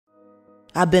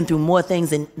I've been through more things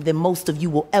than most of you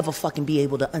will ever fucking be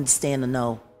able to understand or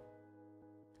know.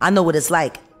 I know what it's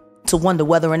like to wonder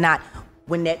whether or not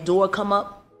when that door come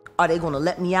up, are they gonna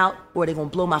let me out or are they gonna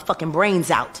blow my fucking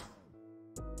brains out?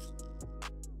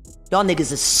 Y'all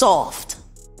niggas is soft.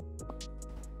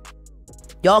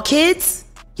 Y'all kids,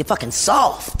 you're fucking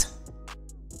soft.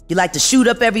 You like to shoot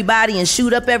up everybody and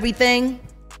shoot up everything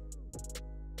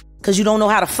because you don't know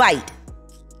how to fight.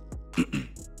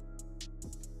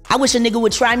 I wish a nigga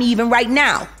would try me even right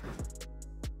now.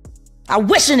 I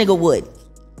wish a nigga would.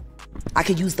 I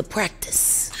could use the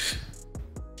practice.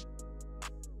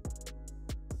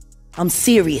 I'm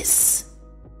serious.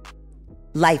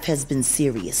 Life has been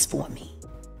serious for me.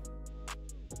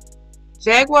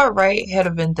 Jaguar Wright had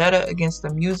a vendetta against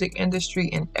the music industry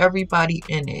and everybody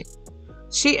in it.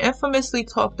 She infamously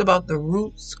talked about the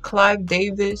Roots, Clive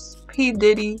Davis, P.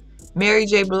 Diddy, Mary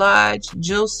J. Blige,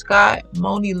 Jill Scott,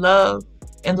 Moni Love,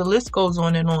 and the list goes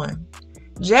on and on.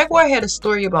 Jaguar had a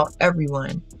story about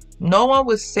everyone. No one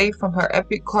was safe from her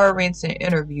epic car rants and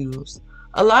interviews.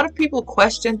 A lot of people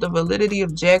questioned the validity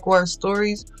of Jaguar's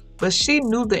stories, but she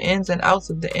knew the ins and outs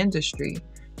of the industry.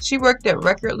 She worked at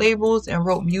record labels and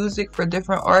wrote music for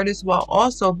different artists while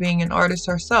also being an artist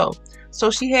herself,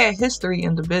 so she had history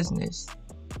in the business.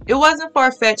 It wasn't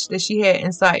far-fetched that she had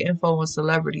inside info on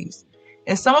celebrities,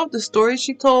 and some of the stories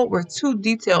she told were too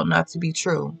detailed not to be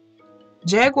true.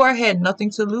 Jaguar had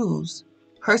nothing to lose.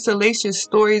 Her salacious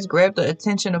stories grabbed the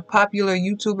attention of popular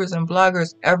YouTubers and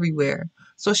bloggers everywhere,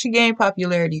 so she gained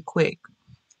popularity quick.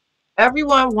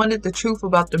 Everyone wanted the truth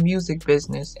about the music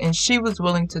business, and she was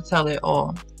willing to tell it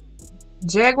all.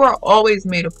 Jaguar always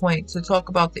made a point to talk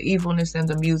about the evilness in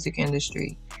the music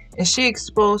industry, and she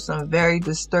exposed some very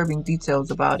disturbing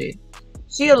details about it.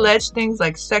 She alleged things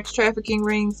like sex trafficking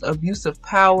rings, abuse of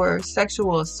power,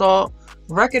 sexual assault,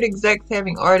 record execs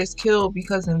having artists killed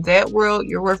because in that world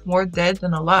you're worth more dead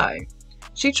than alive.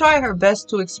 She tried her best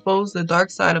to expose the dark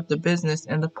side of the business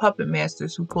and the puppet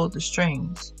masters who pulled the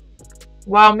strings.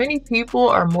 While many people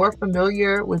are more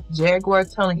familiar with Jaguar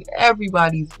telling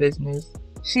everybody's business,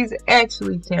 she's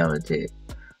actually talented.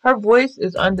 Her voice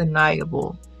is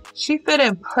undeniable. She fit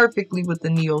in perfectly with the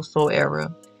neo-soul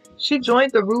era. She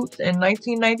joined the Roots in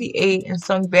 1998 and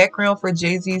sung background for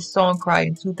Jay-Z's Song Cry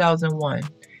in 2001.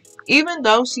 Even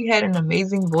though she had an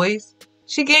amazing voice,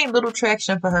 she gained little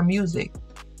traction for her music.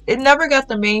 It never got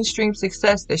the mainstream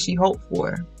success that she hoped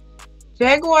for.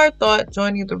 Jaguar thought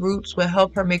joining the Roots would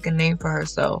help her make a name for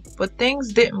herself, but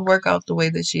things didn't work out the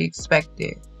way that she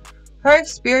expected. Her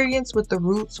experience with the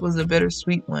Roots was a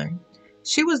bittersweet one.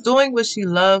 She was doing what she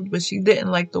loved, but she didn't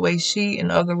like the way she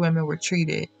and other women were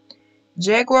treated.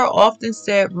 Jaguar often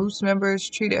said Roots members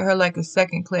treated her like a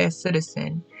second-class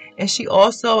citizen, and she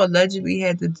also allegedly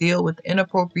had to deal with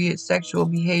inappropriate sexual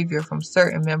behavior from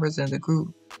certain members in the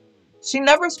group. She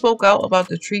never spoke out about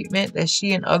the treatment that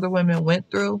she and other women went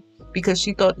through because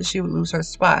she thought that she would lose her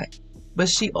spot, but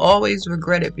she always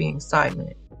regretted being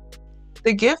silent.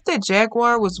 The gift that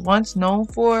Jaguar was once known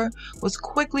for was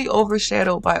quickly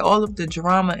overshadowed by all of the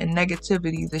drama and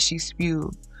negativity that she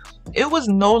spewed. It was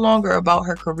no longer about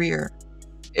her career.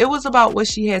 It was about what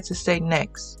she had to say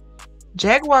next.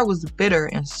 Jaguar was bitter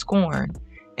and scorned,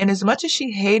 and as much as she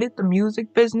hated the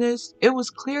music business, it was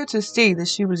clear to see that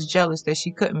she was jealous that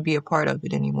she couldn't be a part of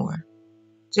it anymore.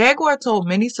 Jaguar told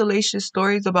many salacious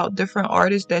stories about different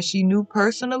artists that she knew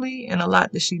personally and a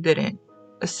lot that she didn't,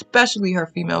 especially her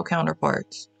female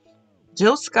counterparts.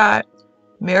 Jill Scott,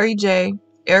 Mary J.,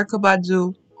 Erykah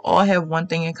Badu all have one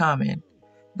thing in common.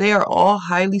 They are all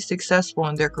highly successful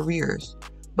in their careers.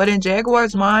 But in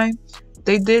Jaguar's mind,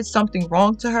 they did something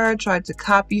wrong to her, tried to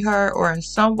copy her, or in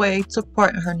some way took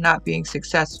part in her not being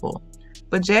successful.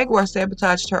 But Jaguar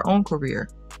sabotaged her own career.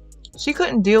 She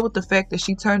couldn't deal with the fact that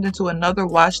she turned into another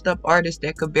washed-up artist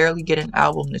that could barely get an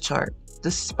album to chart,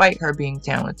 despite her being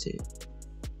talented.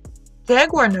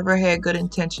 Jaguar never had good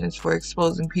intentions for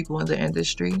exposing people in the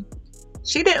industry.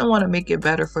 She didn't want to make it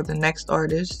better for the next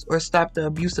artist or stop the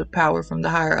abuse of power from the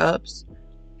higher-ups.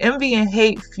 Envy and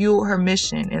hate fueled her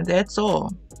mission, and that's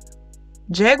all.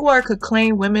 Jaguar could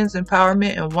claim women's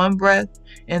empowerment in one breath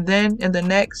and then, in the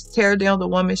next, tear down the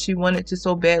woman she wanted to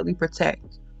so badly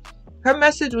protect. Her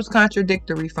message was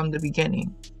contradictory from the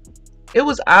beginning. It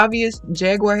was obvious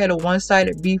Jaguar had a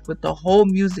one-sided beef with the whole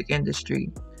music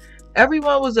industry.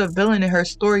 Everyone was a villain in her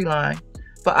storyline,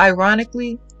 but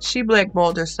ironically, she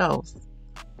blackballed herself.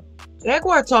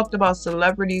 Jaguar talked about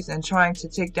celebrities and trying to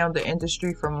take down the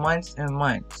industry for months and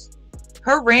months.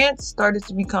 Her rants started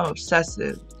to become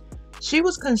obsessive. She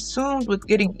was consumed with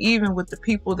getting even with the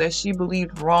people that she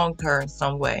believed wronged her in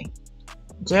some way.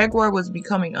 Jaguar was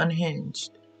becoming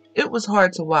unhinged. It was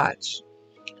hard to watch.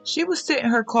 She would sit in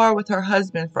her car with her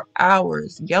husband for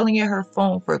hours, yelling at her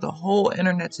phone for the whole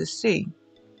internet to see.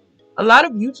 A lot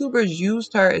of YouTubers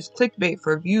used her as clickbait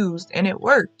for views, and it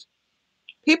worked.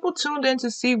 People tuned in to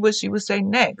see what she would say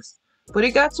next, but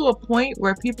it got to a point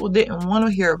where people didn't want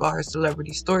to hear about her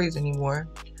celebrity stories anymore.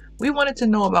 We wanted to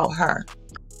know about her.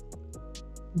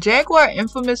 Jaguar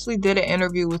infamously did an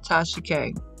interview with Tasha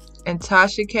K, and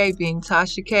Tasha K, being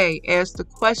Tasha K, asked the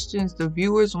questions the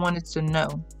viewers wanted to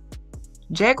know.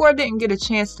 Jaguar didn't get a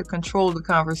chance to control the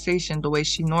conversation the way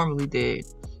she normally did,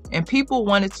 and people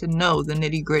wanted to know the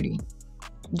nitty-gritty.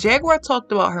 Jaguar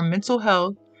talked about her mental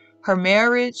health, her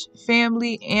marriage,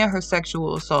 family, and her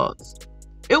sexual assaults.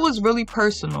 It was really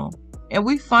personal, and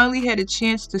we finally had a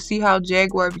chance to see how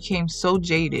Jaguar became so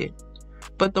jaded.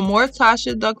 But the more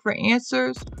Tasha dug for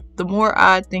answers, the more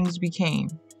odd things became.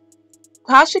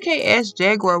 Tasha K asked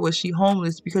Jaguar was she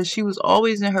homeless because she was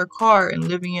always in her car and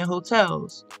living in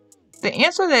hotels. The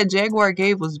answer that Jaguar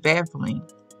gave was baffling.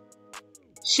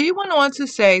 She went on to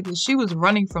say that she was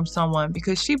running from someone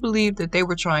because she believed that they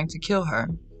were trying to kill her.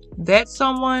 That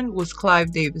someone was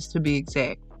Clive Davis, to be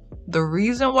exact. The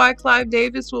reason why Clive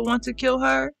Davis would want to kill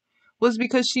her was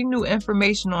because she knew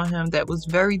information on him that was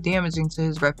very damaging to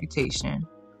his reputation.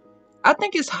 I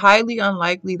think it's highly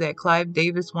unlikely that Clive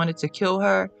Davis wanted to kill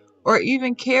her or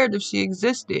even cared if she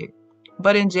existed,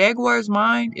 but in Jaguar's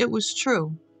mind, it was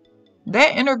true.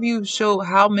 That interview showed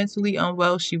how mentally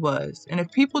unwell she was, and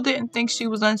if people didn't think she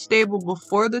was unstable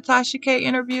before the Tasha K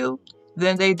interview,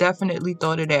 then they definitely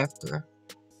thought it after.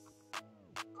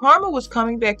 Karma was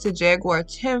coming back to Jaguar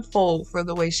tenfold for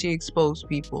the way she exposed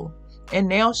people, and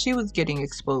now she was getting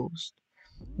exposed.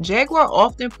 Jaguar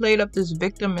often played up this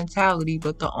victim mentality,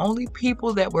 but the only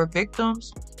people that were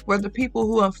victims were the people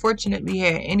who unfortunately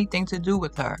had anything to do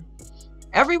with her.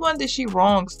 Everyone that she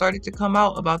wronged started to come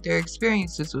out about their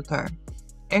experiences with her,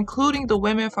 including the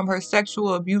women from her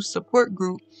sexual abuse support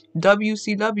group,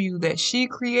 WCW, that she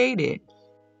created.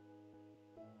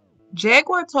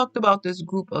 Jaguar talked about this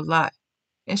group a lot,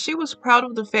 and she was proud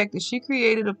of the fact that she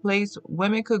created a place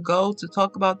women could go to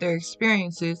talk about their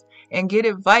experiences and get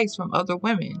advice from other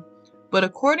women. But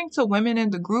according to women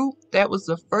in the group, that was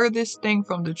the furthest thing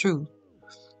from the truth.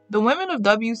 The women of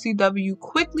WCW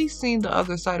quickly seen the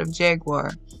other side of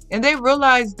Jaguar, and they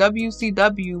realized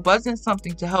WCW wasn't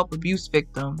something to help abuse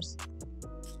victims.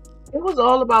 It was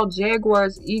all about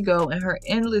Jaguar's ego and her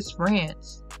endless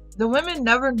rants. The women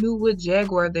never knew what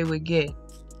Jaguar they would get.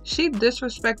 She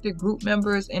disrespected group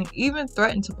members and even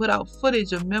threatened to put out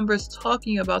footage of members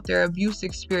talking about their abuse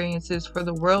experiences for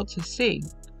the world to see.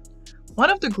 One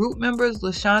of the group members,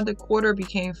 LaShonda Quarter,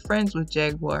 became friends with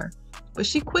Jaguar, but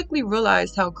she quickly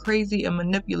realized how crazy and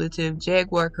manipulative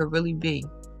Jaguar could really be.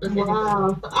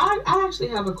 Wow. I actually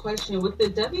have a question. With the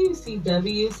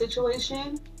WCW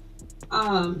situation,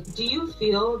 do you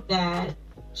feel that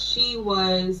she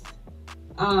was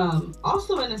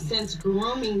also, in a sense,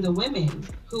 grooming the women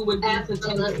who would be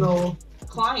potential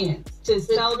clients to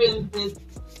sell them this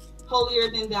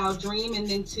holier-than-thou dream and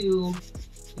then to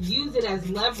use it as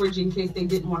leverage in case they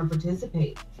didn't want to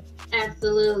participate?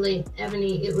 Absolutely,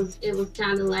 Ebony. It was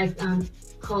kind of like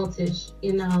cultish,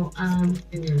 you know.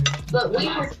 But we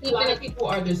were a lot of people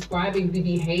are describing the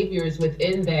behaviors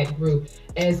within that group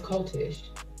as cultish.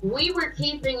 We were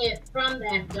keeping it from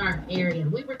that dark area.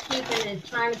 We were keeping it,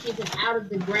 trying to keep it out of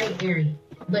the gray area.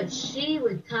 But she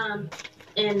would come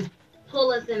and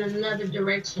pull us in another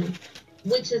direction,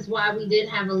 which is why we did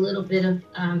have a little bit of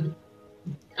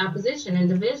opposition and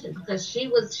division, because she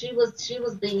was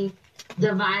the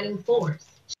dividing force.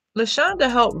 LaShonda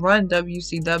helped run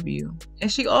WCW,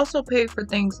 and she also paid for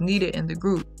things needed in the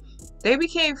group. They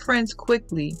became friends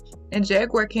quickly, and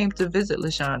Jaguar came to visit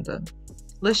LaShonda.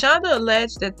 LaShonda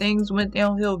alleged that things went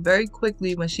downhill very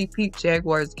quickly when she peeped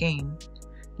Jaguar's game.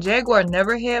 Jaguar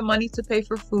never had money to pay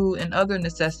for food and other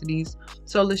necessities,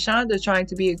 so LaShonda, trying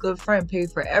to be a good friend,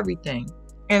 paid for everything.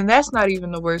 And that's not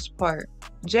even the worst part.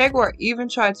 Jaguar even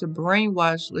tried to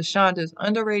brainwash LaShonda's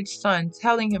underage son,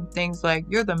 telling him things like,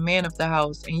 "You're the man of the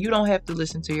house and you don't have to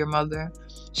listen to your mother."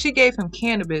 She gave him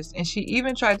cannabis, and she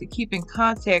even tried to keep in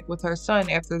contact with her son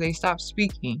after they stopped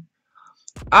speaking.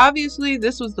 Obviously,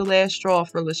 this was the last straw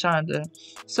for LaShonda,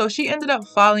 so she ended up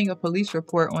filing a police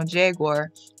report on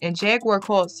Jaguar, and Jaguar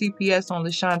called CPS on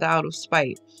LaShonda out of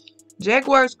spite.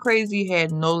 Jaguar's crazy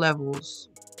had no levels.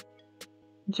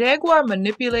 Jaguar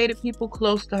manipulated people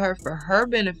close to her for her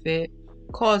benefit,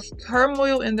 caused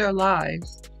turmoil in their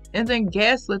lives, and then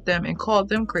gaslit them and called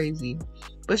them crazy.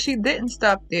 But she didn't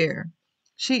stop there.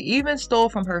 She even stole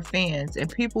from her fans and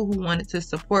people who wanted to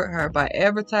support her by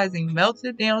advertising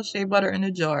melted down shea butter in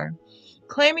a jar,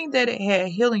 claiming that it had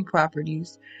healing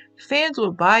properties. Fans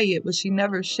would buy it, but she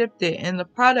never shipped it, and the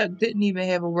product didn't even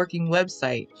have a working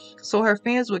website, so her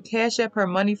fans would cash up her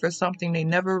money for something they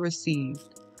never received.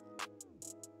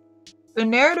 The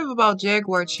narrative about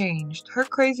Jaguar changed. Her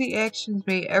crazy actions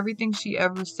made everything she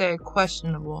ever said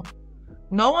questionable.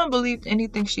 No one believed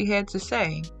anything she had to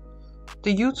say.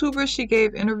 The YouTubers she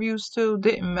gave interviews to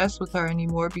didn't mess with her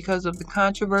anymore because of the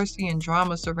controversy and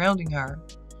drama surrounding her.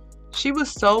 She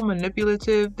was so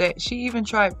manipulative that she even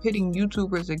tried pitting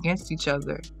YouTubers against each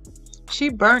other. She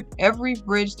burnt every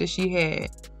bridge that she had.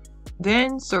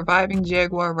 Then Surviving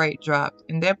Jaguar Wright dropped,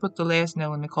 and that put the last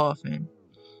nail in the coffin.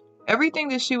 Everything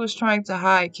that she was trying to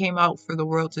hide came out for the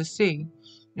world to see,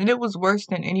 and it was worse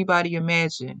than anybody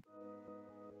imagined.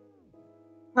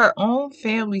 Her own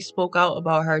family spoke out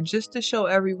about her just to show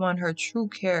everyone her true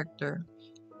character.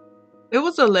 It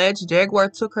was alleged Jaguar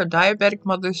took her diabetic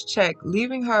mother's check,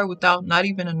 leaving her without not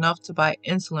even enough to buy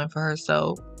insulin for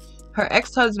herself. Her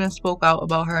ex-husband spoke out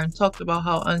about her and talked about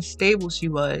how unstable she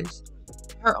was.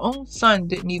 Her own son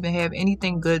didn't even have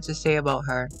anything good to say about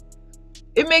her.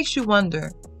 It makes you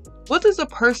wonder, what does a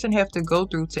person have to go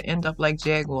through to end up like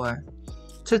Jaguar?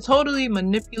 To totally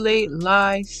manipulate,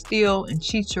 lie, steal, and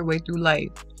cheat your way through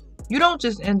life. You don't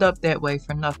just end up that way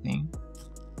for nothing.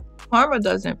 Karma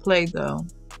doesn't play though.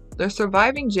 The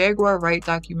Surviving Jaguar Wright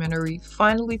documentary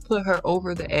finally put her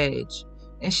over the edge,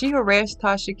 and she harassed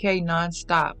Tasha K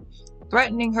non-stop,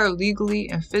 threatening her legally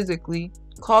and physically,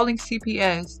 calling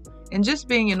CPS, and just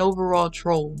being an overall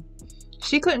troll.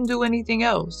 She couldn't do anything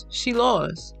else. She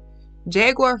lost.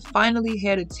 Jaguar finally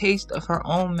had a taste of her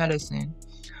own medicine,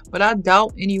 but I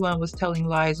doubt anyone was telling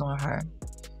lies on her.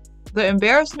 The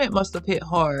embarrassment must have hit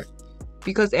hard,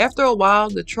 because after a while,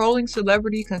 the trolling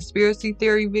celebrity conspiracy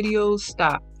theory videos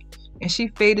stopped, and she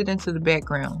faded into the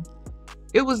background.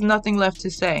 It was nothing left to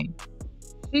say.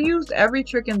 She used every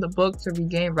trick in the book to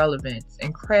regain relevance,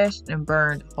 and crashed and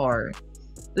burned hard.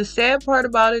 The sad part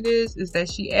about it is that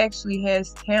she actually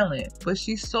has talent, but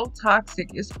she's so toxic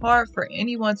it's hard for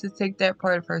anyone to take that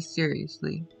part of her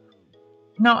seriously.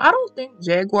 Now, I don't think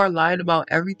Jaguar lied about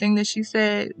everything that she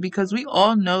said, because we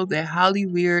all know that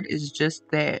Hollyweird is just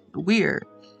that, weird.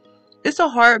 It's a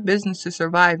hard business to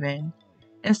survive in,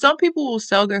 and some people will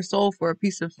sell their soul for a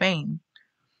piece of fame.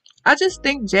 I just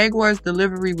think Jaguar's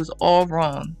delivery was all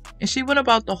wrong, and she went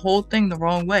about the whole thing the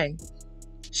wrong way.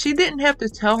 She didn't have to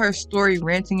tell her story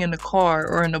ranting in the car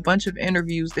or in a bunch of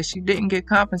interviews that she didn't get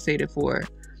compensated for,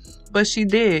 but she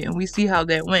did, and we see how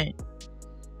that went.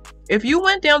 If you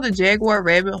went down the Jaguar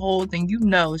rabbit hole, then you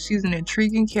know she's an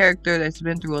intriguing character that's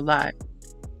been through a lot.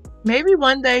 Maybe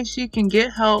one day she can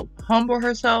get help, humble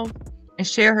herself, and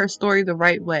share her story the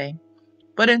right way.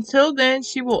 But until then,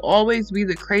 she will always be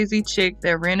the crazy chick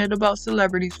that ranted about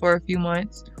celebrities for a few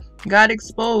months, got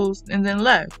exposed, and then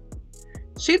left.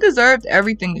 She deserved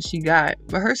everything that she got,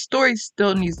 but her story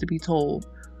still needs to be told.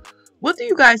 What do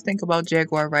you guys think about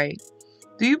Jaguar Wright?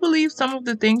 Do you believe some of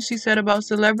the things she said about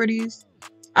celebrities?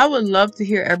 I would love to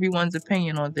hear everyone's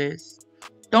opinion on this.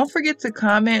 Don't forget to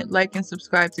comment, like, and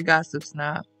subscribe to Gossip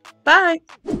Snob. Bye!